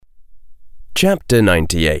Chapter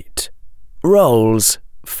 98. Roles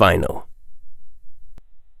Final.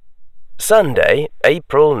 Sunday,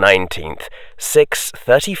 April 19th,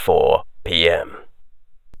 6:34 p.m.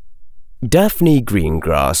 Daphne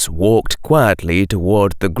Greengrass walked quietly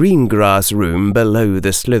toward the Greengrass room below the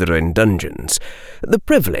Slytherin dungeons, the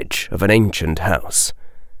privilege of an ancient house,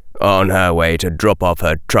 on her way to drop off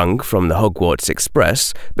her trunk from the Hogwarts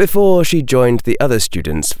Express before she joined the other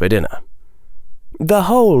students for dinner. The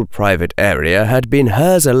whole private area had been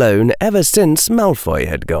hers alone ever since Malfoy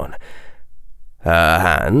had gone. Her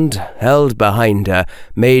hand, held behind her,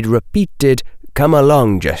 made repeated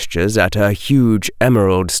come-along gestures at her huge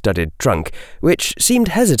emerald-studded trunk, which seemed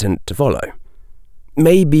hesitant to follow.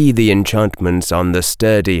 Maybe the enchantments on the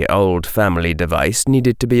sturdy old family device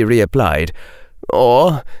needed to be reapplied,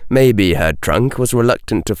 or maybe her trunk was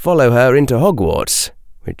reluctant to follow her into Hogwarts,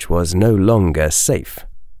 which was no longer safe.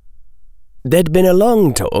 There'd been a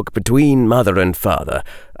long talk between mother and father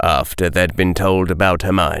after they'd been told about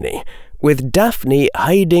Hermione, with Daphne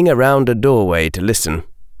hiding around a doorway to listen,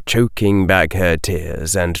 choking back her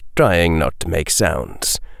tears and trying not to make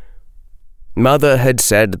sounds. Mother had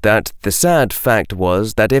said that the sad fact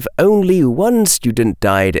was that if only one student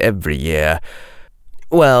died every year,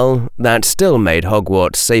 well, that still made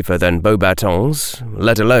Hogwarts safer than Beauxbatons,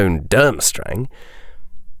 let alone Durmstrang.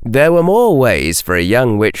 There were more ways for a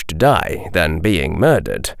young witch to die than being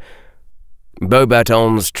murdered.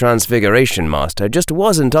 Beauxbaton's Transfiguration Master just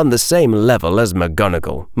wasn't on the same level as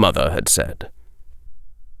McGonagall, Mother had said.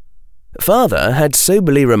 Father had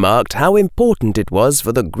soberly remarked how important it was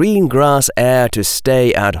for the Greengrass heir to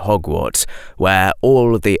stay at Hogwarts, where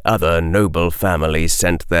all the other noble families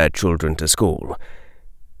sent their children to school.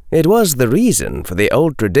 It was the reason for the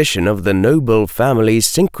old tradition of the noble families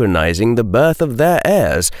synchronizing the birth of their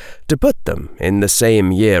heirs to put them in the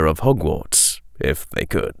same year of Hogwarts, if they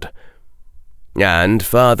could. And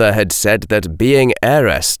Father had said that being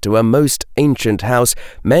heiress to a most ancient house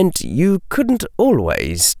meant you couldn't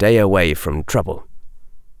always stay away from trouble.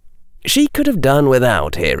 She could have done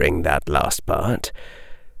without hearing that last part.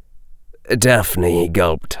 Daphne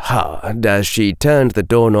gulped hard as she turned the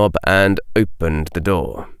doorknob and opened the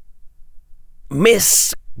door.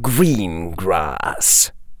 "Miss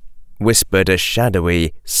Greengrass," whispered a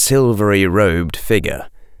shadowy, silvery-robed figure.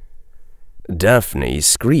 Daphne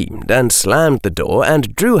screamed and slammed the door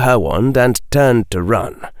and drew her wand and turned to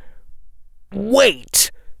run. "Wait!"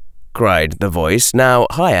 cried the voice, now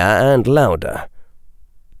higher and louder.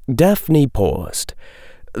 Daphne paused.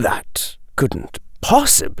 That couldn't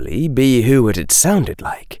possibly be who it had sounded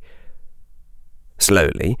like.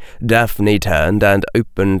 Slowly, Daphne turned and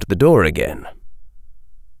opened the door again.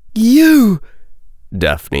 "You!"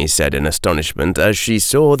 Daphne said in astonishment as she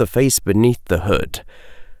saw the face beneath the hood.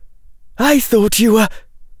 "I thought you were—"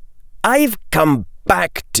 "I've come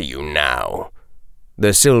back to you now,"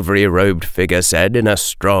 the silvery-robed figure said in a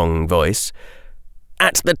strong voice.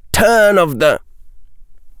 "At the turn of the—"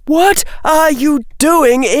 "What are you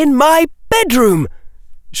doing in my bedroom?"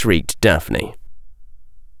 shrieked Daphne.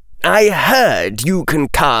 "I heard you can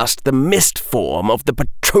cast the mist form of the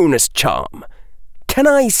Patronus charm. Can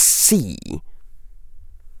I see?"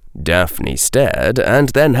 Daphne stared, and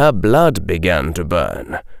then her blood began to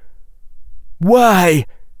burn. "Why?"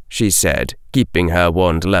 she said, keeping her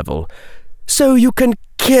wand level. "So you can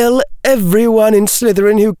kill everyone in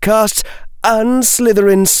Slytherin who casts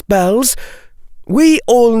un-Slytherin spells? We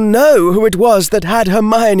all know who it was that had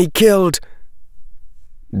Hermione killed."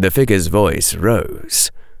 The figure's voice rose.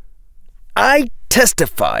 "I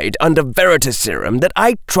testified under Veritaserum that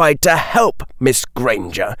I tried to help Miss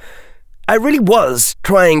Granger. I really was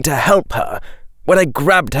trying to help her when I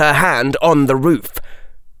grabbed her hand on the roof.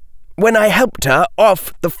 When I helped her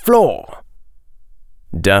off the floor."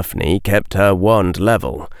 Daphne kept her wand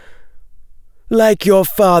level. "Like your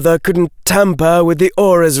father couldn't tamper with the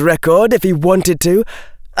Aura's record if he wanted to.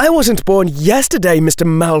 I wasn't born yesterday, Mr.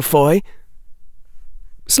 Malfoy."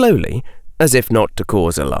 Slowly, as if not to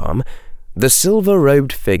cause alarm, the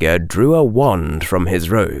silver-robed figure drew a wand from his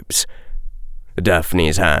robes.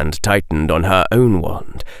 Daphne's hand tightened on her own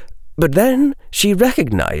wand, but then she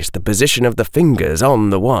recognized the position of the fingers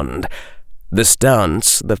on the wand, the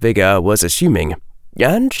stance the figure was assuming,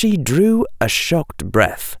 and she drew a shocked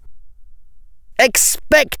breath.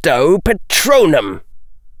 "Expecto Patronum!"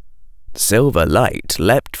 Silver light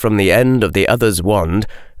leapt from the end of the other's wand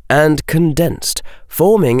and condensed,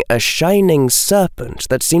 forming a shining serpent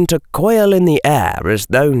that seemed to coil in the air as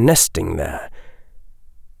though nesting there.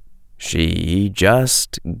 She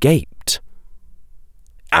just gaped.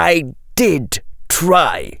 "I did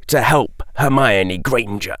try to help Hermione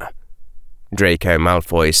Granger," Draco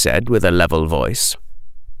Malfoy said with a level voice.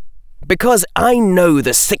 "Because I know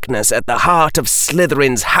the sickness at the heart of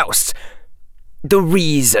Slytherin's house. The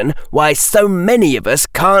reason why so many of us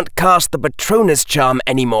can't cast the Patronus charm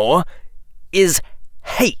anymore is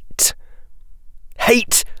hate.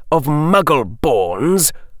 Hate of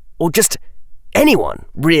Muggle-borns, or just anyone,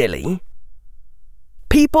 really.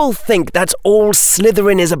 People think that's all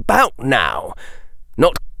Slytherin is about now,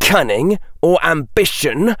 not cunning or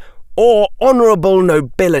ambition or honourable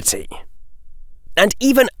nobility. And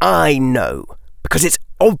even I know, because it's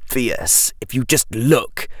obvious if you just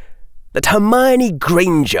look, that Hermione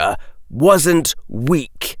Granger wasn't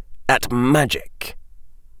weak at magic."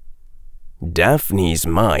 Daphne's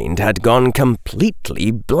mind had gone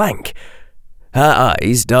completely blank. Her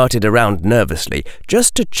eyes darted around nervously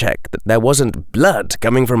just to check that there wasn't blood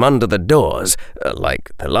coming from under the doors,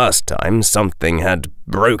 like the last time something had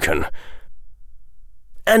broken.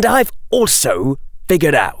 "And I've also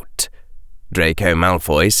figured out," Draco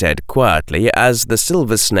Malfoy said quietly as the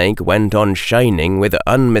silver snake went on shining with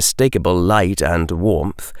unmistakable light and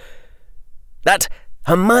warmth, "that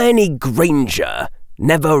Hermione Granger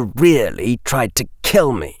never really tried to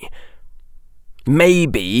kill me.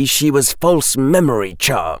 Maybe she was false memory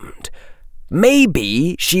charmed.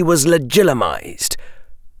 Maybe she was legilimized.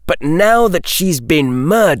 But now that she's been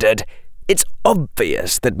murdered, it's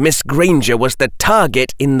obvious that Miss Granger was the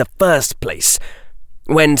target in the first place,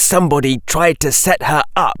 when somebody tried to set her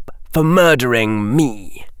up for murdering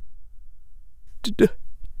me." Do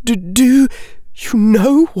you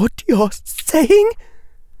know what you're saying?"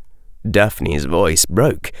 Daphne's voice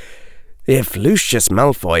broke. If Lucius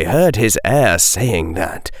Malfoy heard his heir saying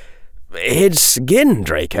that, he'd skin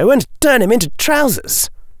Draco and turn him into trousers.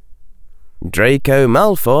 Draco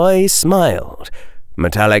Malfoy smiled,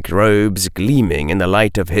 metallic robes gleaming in the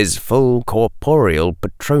light of his full corporeal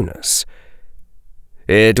Patronus.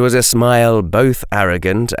 It was a smile both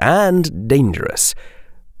arrogant and dangerous,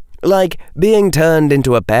 like being turned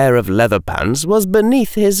into a pair of leather pants was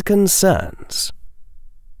beneath his concerns.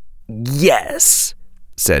 "Yes,"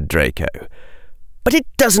 said Draco, "but it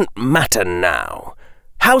doesn't matter now.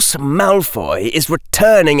 House Malfoy is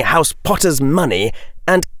returning House Potter's money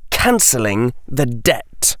and cancelling the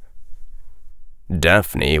debt."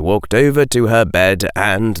 Daphne walked over to her bed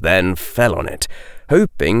and then fell on it,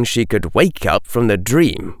 hoping she could wake up from the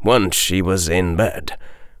dream once she was in bed.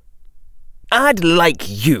 "I'd like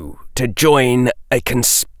you to join a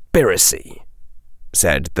conspiracy,"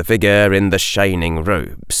 said the figure in the shining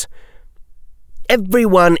robes.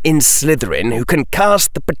 "Everyone in Slytherin who can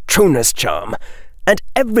cast the Patronus charm, and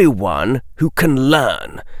everyone who can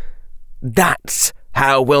learn. That's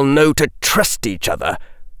how we'll know to trust each other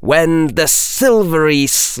when the silvery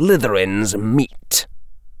Slytherins meet."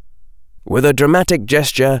 With a dramatic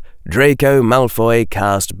gesture, Draco Malfoy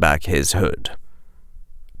cast back his hood.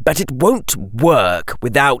 "But it won't work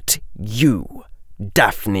without you,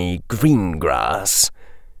 Daphne Greengrass.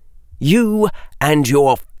 You and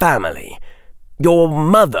your family. Your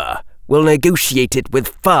mother will negotiate it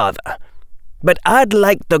with father, but I'd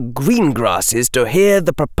like the Greengrasses to hear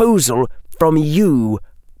the proposal from you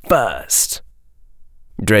first."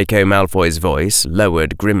 Draco Malfoy's voice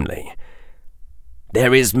lowered grimly.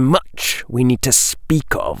 "There is much we need to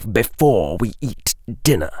speak of before we eat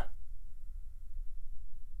dinner."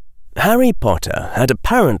 Harry Potter had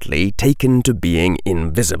apparently taken to being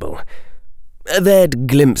invisible. They'd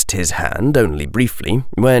glimpsed his hand only briefly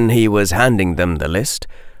when he was handing them the list,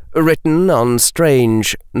 written on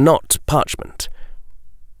strange, not parchment.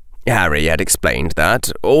 Harry had explained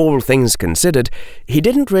that, all things considered, he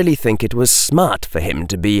didn't really think it was smart for him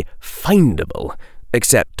to be findable,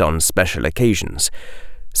 except on special occasions.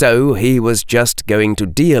 So he was just going to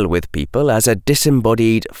deal with people as a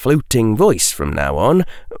disembodied floating voice from now on,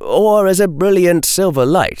 or as a brilliant silver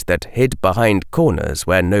light that hid behind corners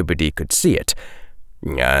where nobody could see it,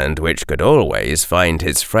 and which could always find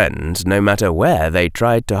his friend no matter where they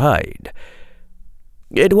tried to hide.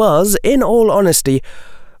 It was, in all honesty,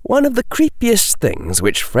 one of the creepiest things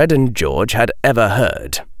which Fred and George had ever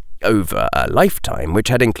heard, over a lifetime which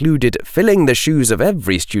had included filling the shoes of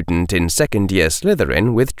every student in second-year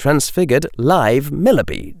Slytherin with transfigured live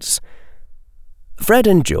millipedes. Fred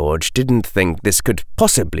and George didn't think this could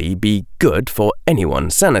possibly be good for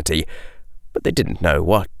anyone's sanity, but they didn't know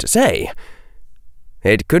what to say.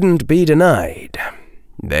 It couldn't be denied.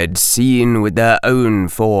 They'd seen with their own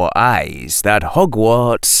 4 eyes that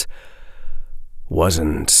Hogwarts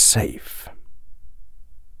wasn't safe.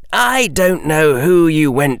 "I don't know who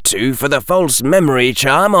you went to for the false memory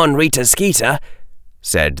charm on Rita Skeeter,"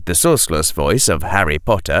 said the sourceless voice of Harry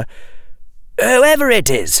Potter. "Whoever it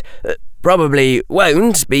is, probably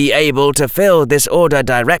won't be able to fill this order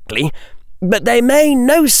directly, but they may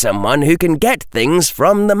know someone who can get things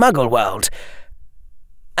from the Muggle world.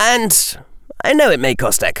 And I know it may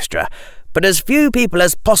cost extra, but as few people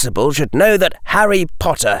as possible should know that Harry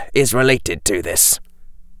Potter is related to this."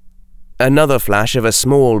 Another flash of a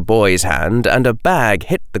small boy's hand and a bag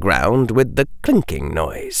hit the ground with the clinking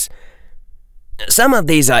noise. "Some of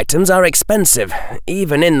these items are expensive,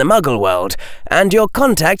 even in the Muggle world, and your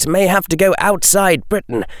contact may have to go outside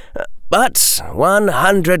Britain. But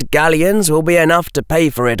 100 galleons will be enough to pay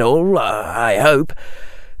for it all, I hope.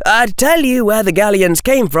 I'd tell you where the galleons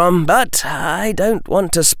came from, but I don't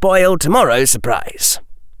want to spoil tomorrow's surprise."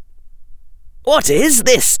 "What is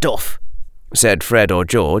this stuff?" said Fred or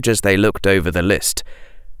George as they looked over the list.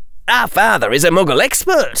 "Our father is a Muggle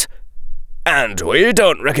expert." "And we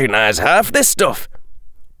don't recognise half this stuff."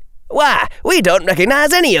 "Why, we don't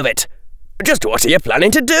recognise any of it. Just what are you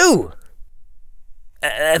planning to do?"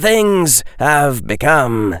 "Things have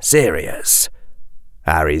become serious,"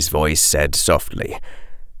 Harry's voice said softly.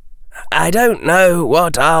 "I don't know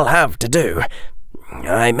what I'll have to do.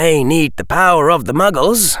 I may need the power of the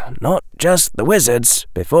Muggles, not just the wizards,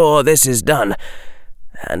 before this is done,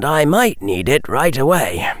 and I might need it right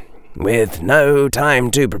away, with no time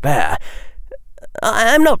to prepare.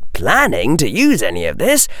 I'm not planning to use any of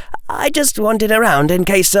this. I just want it around in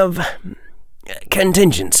case of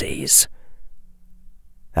contingencies."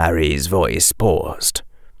 Harry's voice paused.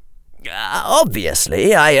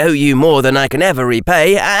 "Obviously, I owe you more than I can ever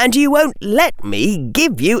repay, and you won't let me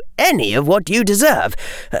give you any of what you deserve.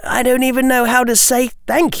 I don't even know how to say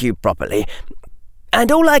thank you properly.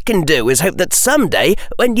 And all I can do is hope that someday,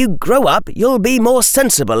 when you grow up, you'll be more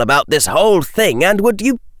sensible about this whole thing, and would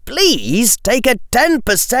you please take a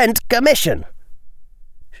 10% commission?"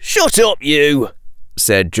 "Shut up, you,"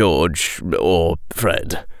 said George, or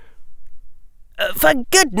Fred. "For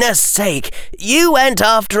goodness sake, you went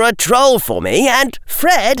after a troll for me, and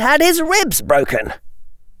Fred had his ribs broken."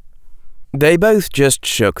 They both just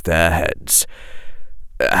shook their heads.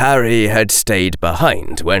 Harry had stayed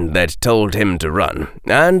behind when they'd told him to run,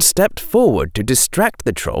 and stepped forward to distract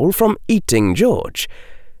the troll from eating George.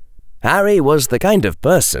 Harry was the kind of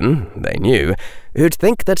person, they knew, who'd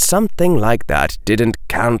think that something like that didn't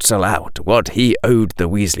cancel out what he owed the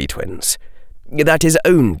Weasley twins, that his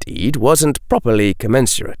own deed wasn't properly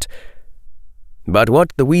commensurate. But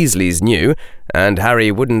what the Weasleys knew, and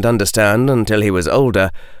Harry wouldn't understand until he was older,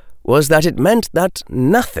 was that it meant that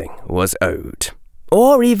nothing was owed,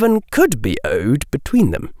 or even could be owed between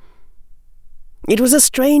them. It was a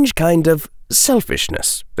strange kind of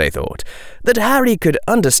selfishness, they thought, that Harry could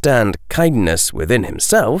understand kindness within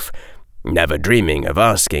himself, never dreaming of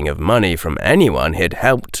asking of money from anyone he'd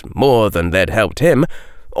helped more than they'd helped him,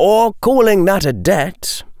 or calling that a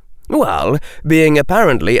debt, while being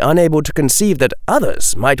apparently unable to conceive that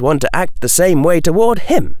others might want to act the same way toward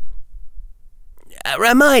him.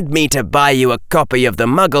 "Remind me to buy you a copy of the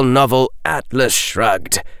Muggle novel Atlas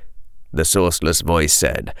Shrugged," the sourceless voice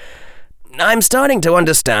said. "I'm starting to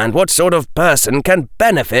understand what sort of person can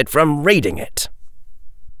benefit from reading it."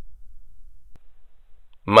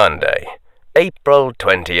 Monday, April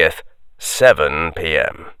 20th, 7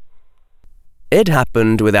 p.m. It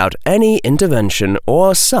happened without any intervention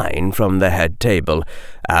or sign from the head table,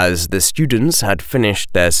 as the students had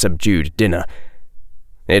finished their subdued dinner.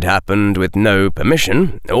 It happened with no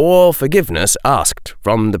permission or forgiveness asked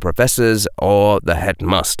from the professors or the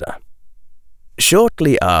headmaster.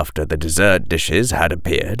 Shortly after the dessert dishes had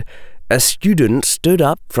appeared, a student stood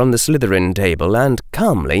up from the Slytherin table and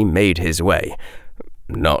calmly made his way,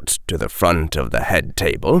 not to the front of the head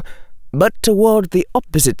table, but toward the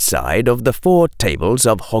opposite side of the 4 tables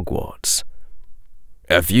of Hogwarts.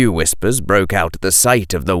 A few whispers broke out at the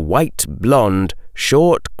sight of the white, blonde,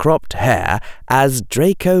 short-cropped hair as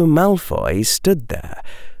Draco Malfoy stood there,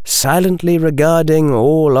 silently regarding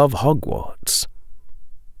all of Hogwarts.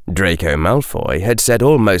 Draco Malfoy had said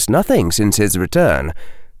almost nothing since his return.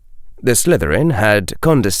 The Slytherin had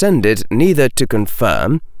condescended neither to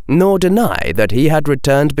confirm nor deny that he had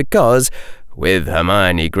returned because, with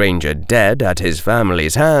Hermione Granger dead at his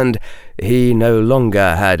family's hand, he no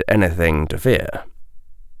longer had anything to fear.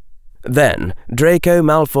 Then Draco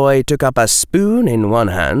Malfoy took up a spoon in one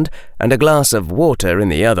hand and a glass of water in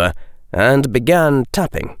the other, and began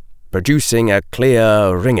tapping, producing a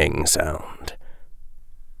clear ringing sound.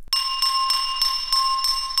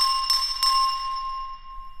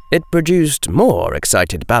 It produced more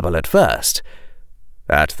excited babble at first.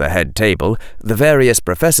 At the head table, the various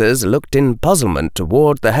professors looked in puzzlement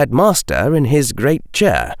toward the headmaster in his great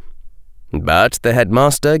chair. But the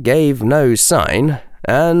headmaster gave no sign,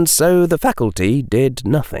 and so the faculty did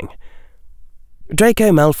nothing.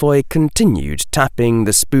 Draco Malfoy continued tapping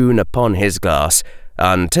the spoon upon his glass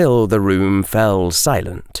until the room fell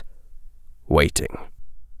silent, waiting.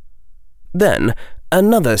 Then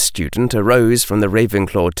another student arose from the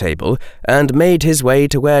Ravenclaw table and made his way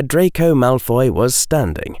to where Draco Malfoy was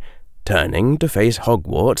standing, turning to face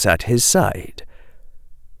Hogwarts at his side.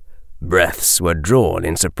 Breaths were drawn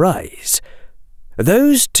in surprise.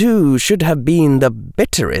 Those two should have been the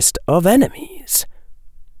bitterest of enemies.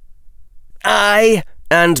 "I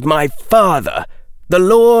and my father, the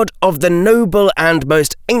Lord of the noble and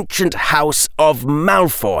most ancient house of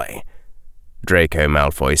Malfoy," Draco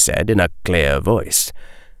Malfoy said in a clear voice,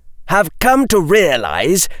 "have come to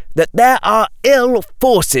realize that there are ill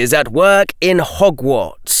forces at work in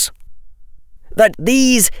Hogwarts. That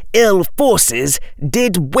these ill forces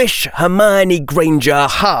did wish Hermione Granger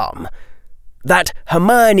harm. That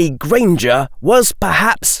Hermione Granger was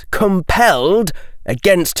perhaps compelled,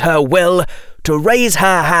 against her will, to raise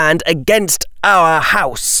her hand against our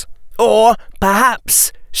house. Or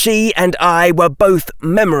perhaps she and I were both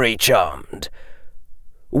memory charmed.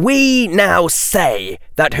 We now say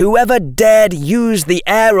that whoever dared use the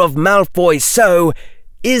heir of Malfoy so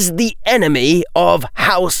is the enemy of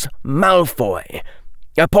House Malfoy,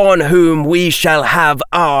 upon whom we shall have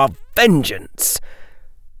our vengeance.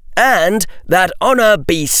 And that honour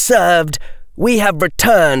be served, we have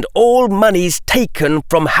returned all monies taken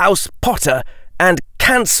from House Potter and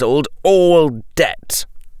cancelled all debt."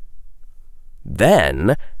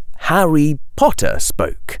 Then Harry Potter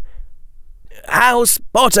spoke. "House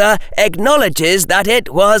Potter acknowledges that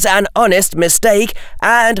it was an honest mistake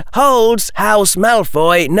and holds House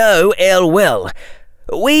Malfoy no ill will.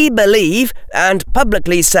 We believe and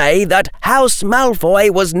publicly say that House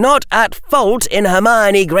Malfoy was not at fault in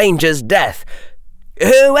Hermione Granger's death.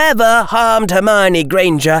 Whoever harmed Hermione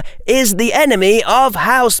Granger is the enemy of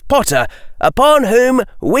House Potter, upon whom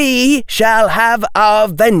we shall have our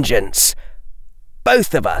vengeance.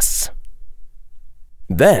 Both of us."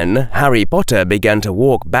 Then Harry Potter began to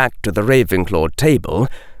walk back to the Ravenclaw table,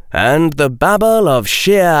 and the babble of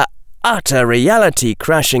sheer, utter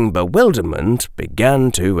reality-crashing bewilderment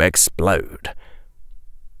began to explode.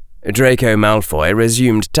 Draco Malfoy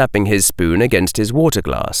resumed tapping his spoon against his water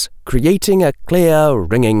glass, creating a clear,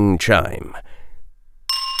 ringing chime.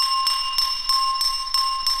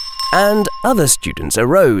 And other students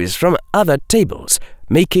arose from other tables,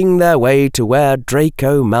 making their way to where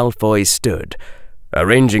Draco Malfoy stood,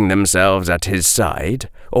 arranging themselves at his side,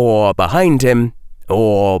 or behind him,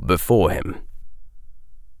 or before him.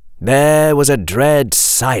 There was a dread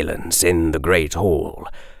silence in the great hall,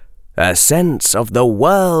 a sense of the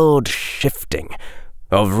world shifting,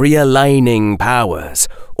 of realigning powers,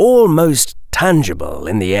 almost tangible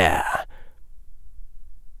in the air.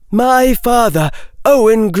 "My father,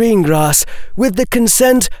 Owen Greengrass, with the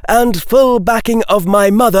consent and full backing of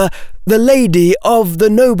my mother, the lady of the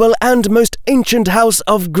noble and most ancient house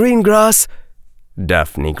of Greengrass,"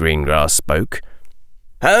 Daphne Greengrass spoke.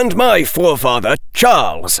 "And my forefather,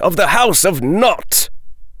 Charles, of the house of Nott,"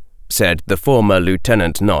 said the former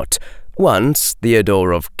Lieutenant Nott, once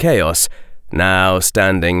Theodore of Chaos, now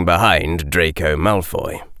standing behind Draco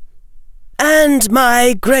Malfoy. "And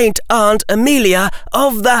my great-aunt Amelia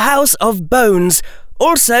of the House of Bones,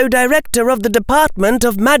 also Director of the Department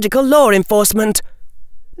of Magical Law Enforcement,"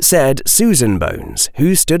 said Susan Bones,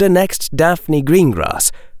 who stood next Daphne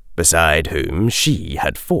Greengrass, beside whom she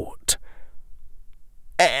had fought.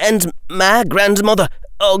 "And my grandmother,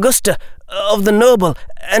 Augusta, of the noble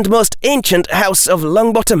and most ancient house of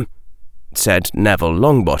Longbottom," said Neville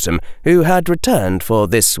Longbottom, who had returned for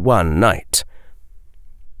this one night.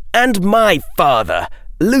 "And my father,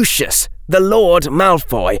 Lucius, the Lord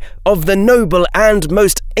Malfoy, of the noble and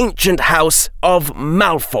most ancient house of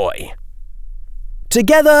Malfoy.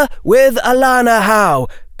 Together with Alana Howe,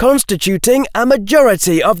 constituting a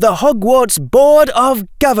majority of the Hogwarts Board of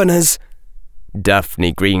Governors,"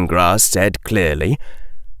 Daphne Greengrass said clearly,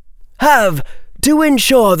 "have, to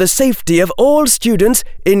ensure the safety of all students,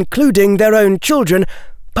 including their own children,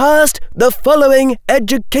 passed the following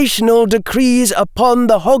educational decrees upon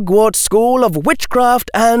the Hogwarts School of Witchcraft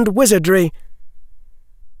and Wizardry."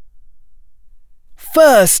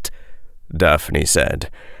 "First," Daphne said.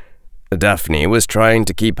 Daphne was trying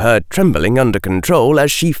to keep her trembling under control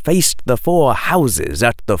as she faced the 4 houses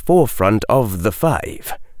at the forefront of the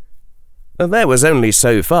 5. There was only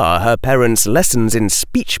so far her parents' lessons in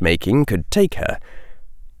speech-making could take her.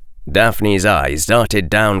 Daphne's eyes darted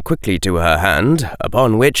down quickly to her hand,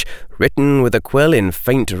 upon which, written with a quill in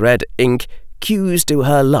faint red ink, cues to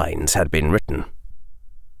her lines had been written.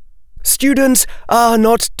 Students are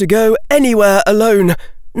not to go anywhere alone,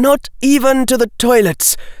 not even to the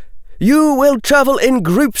toilets. You will travel in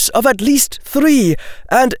groups of at least 3,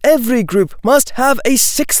 and every group must have a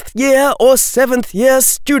 6th year or 7th year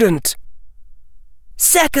student."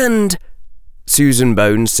 "Second," Susan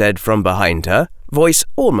Bones said from behind her, voice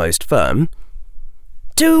almost firm.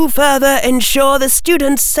 "To further ensure the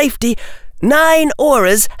students' safety, 9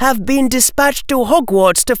 Aurors have been dispatched to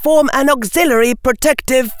Hogwarts to form an auxiliary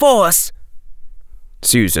protective force."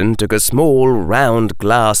 Susan took a small, round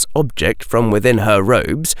glass object from within her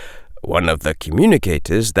robes, one of the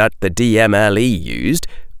communicators that the DMLE used,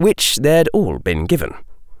 which they'd all been given.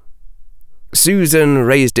 Susan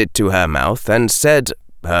raised it to her mouth and said,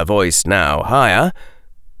 her voice now higher,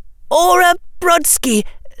 "Aura Brodsky,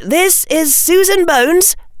 this is Susan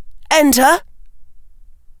Bones. Enter."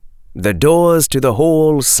 The doors to the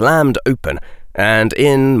hall slammed open, and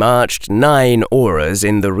in marched 9 Aurors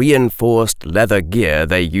in the reinforced leather gear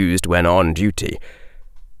they used when on duty.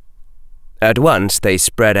 At once they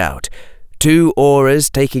spread out, 2 Aurors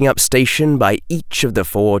taking up station by each of the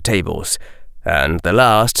 4 tables, and the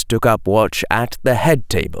last took up watch at the head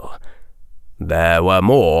table. There were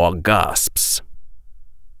more gasps.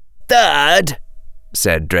 "Third,"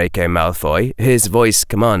 said Draco Malfoy, his voice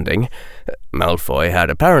commanding. Malfoy had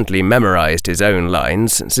apparently memorized his own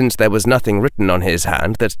lines, since there was nothing written on his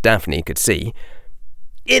hand that Daphne could see.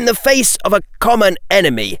 "In the face of a common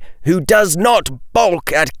enemy who does not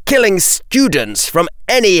balk at killing students from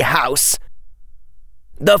any house,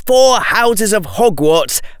 the 4 houses of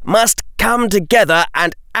Hogwarts must come together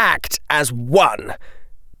and act as one.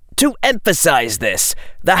 To emphasize this,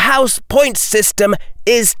 the house points system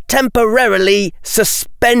is temporarily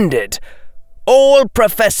suspended. All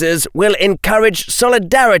professors will encourage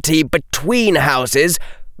solidarity between houses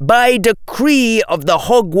by decree of the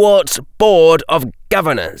Hogwarts Board of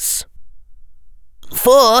Governors."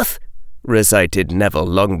 "Fourth," recited Neville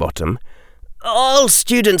Longbottom, "all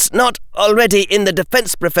students not already in the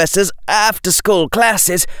Defence Professor's after-school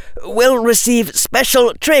classes will receive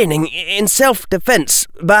special training in self-defence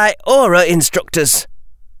by Aura instructors."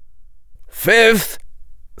 "Fifth,"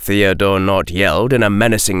 Theodore Nott yelled in a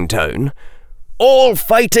menacing tone, "all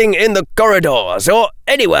fighting in the corridors or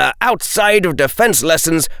anywhere outside of defence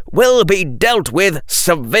lessons will be dealt with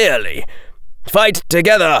severely. Fight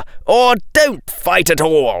together or don't fight at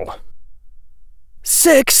all."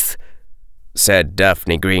 "Sixth," said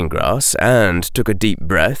Daphne Greengrass, and took a deep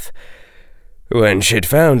breath. When she'd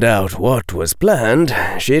found out what was planned,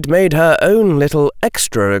 she'd made her own little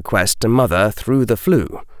extra request to Mother through the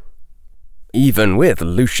flu. Even with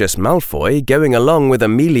Lucius Malfoy going along with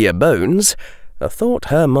Amelia Bones, I thought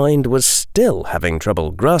her mind was still having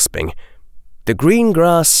trouble grasping. The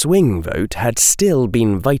Greengrass swing vote had still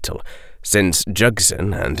been vital, since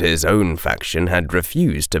Jugson and his own faction had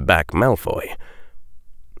refused to back Malfoy.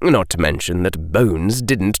 Not to mention that Bones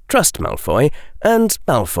didn't trust Malfoy, and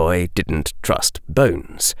Malfoy didn't trust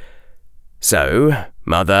Bones. So,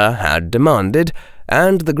 Mother had demanded,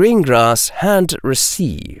 and the Greengrass had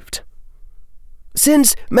received.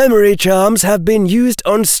 "Since memory charms have been used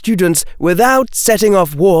on students without setting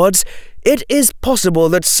off wards, it is possible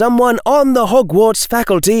that someone on the Hogwarts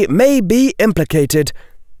faculty may be implicated.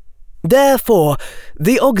 Therefore,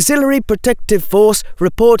 the Auxiliary Protective Force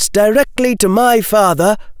reports directly to my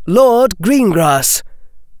father, Lord Greengrass."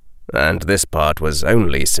 And this part was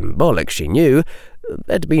only symbolic, she knew.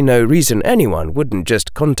 There'd be no reason anyone wouldn't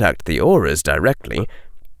just contact the Aurors directly.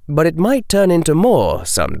 But it might turn into more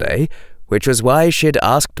someday, which was why she'd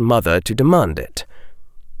asked Mother to demand it.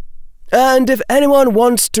 "And if anyone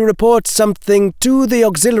wants to report something to the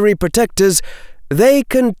Auxiliary Protectors, they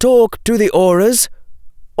can talk to the Aurors,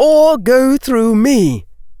 or go through me."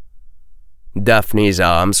 Daphne's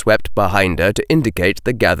arm swept behind her to indicate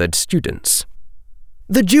the gathered students.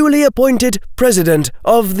 "The duly appointed President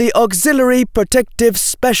of the Auxiliary Protective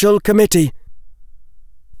Special Committee."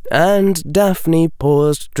 And Daphne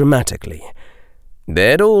paused dramatically.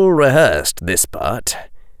 They'd all rehearsed this part.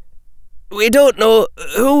 "We don't know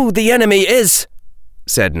who the enemy is,"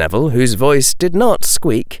 said Neville, whose voice did not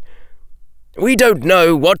squeak. "We don't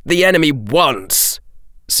know what the enemy wants,"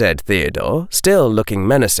 said Theodore, still looking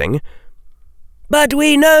menacing. "But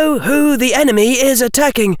we know who the enemy is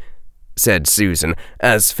attacking," said Susan,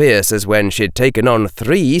 as fierce as when she'd taken on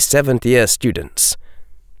 3 7th-year students.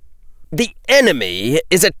 "The enemy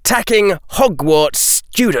is attacking Hogwarts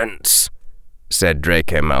students," said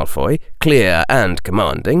Draco Malfoy, clear and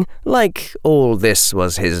commanding, like all this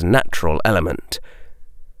was his natural element.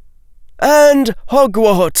 "And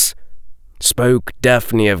Hogwarts," spoke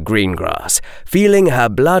Daphne of Greengrass, feeling her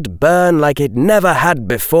blood burn like it never had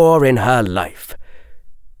before in her life.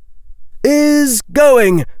 "Is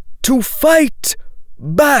going to fight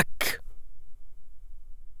back."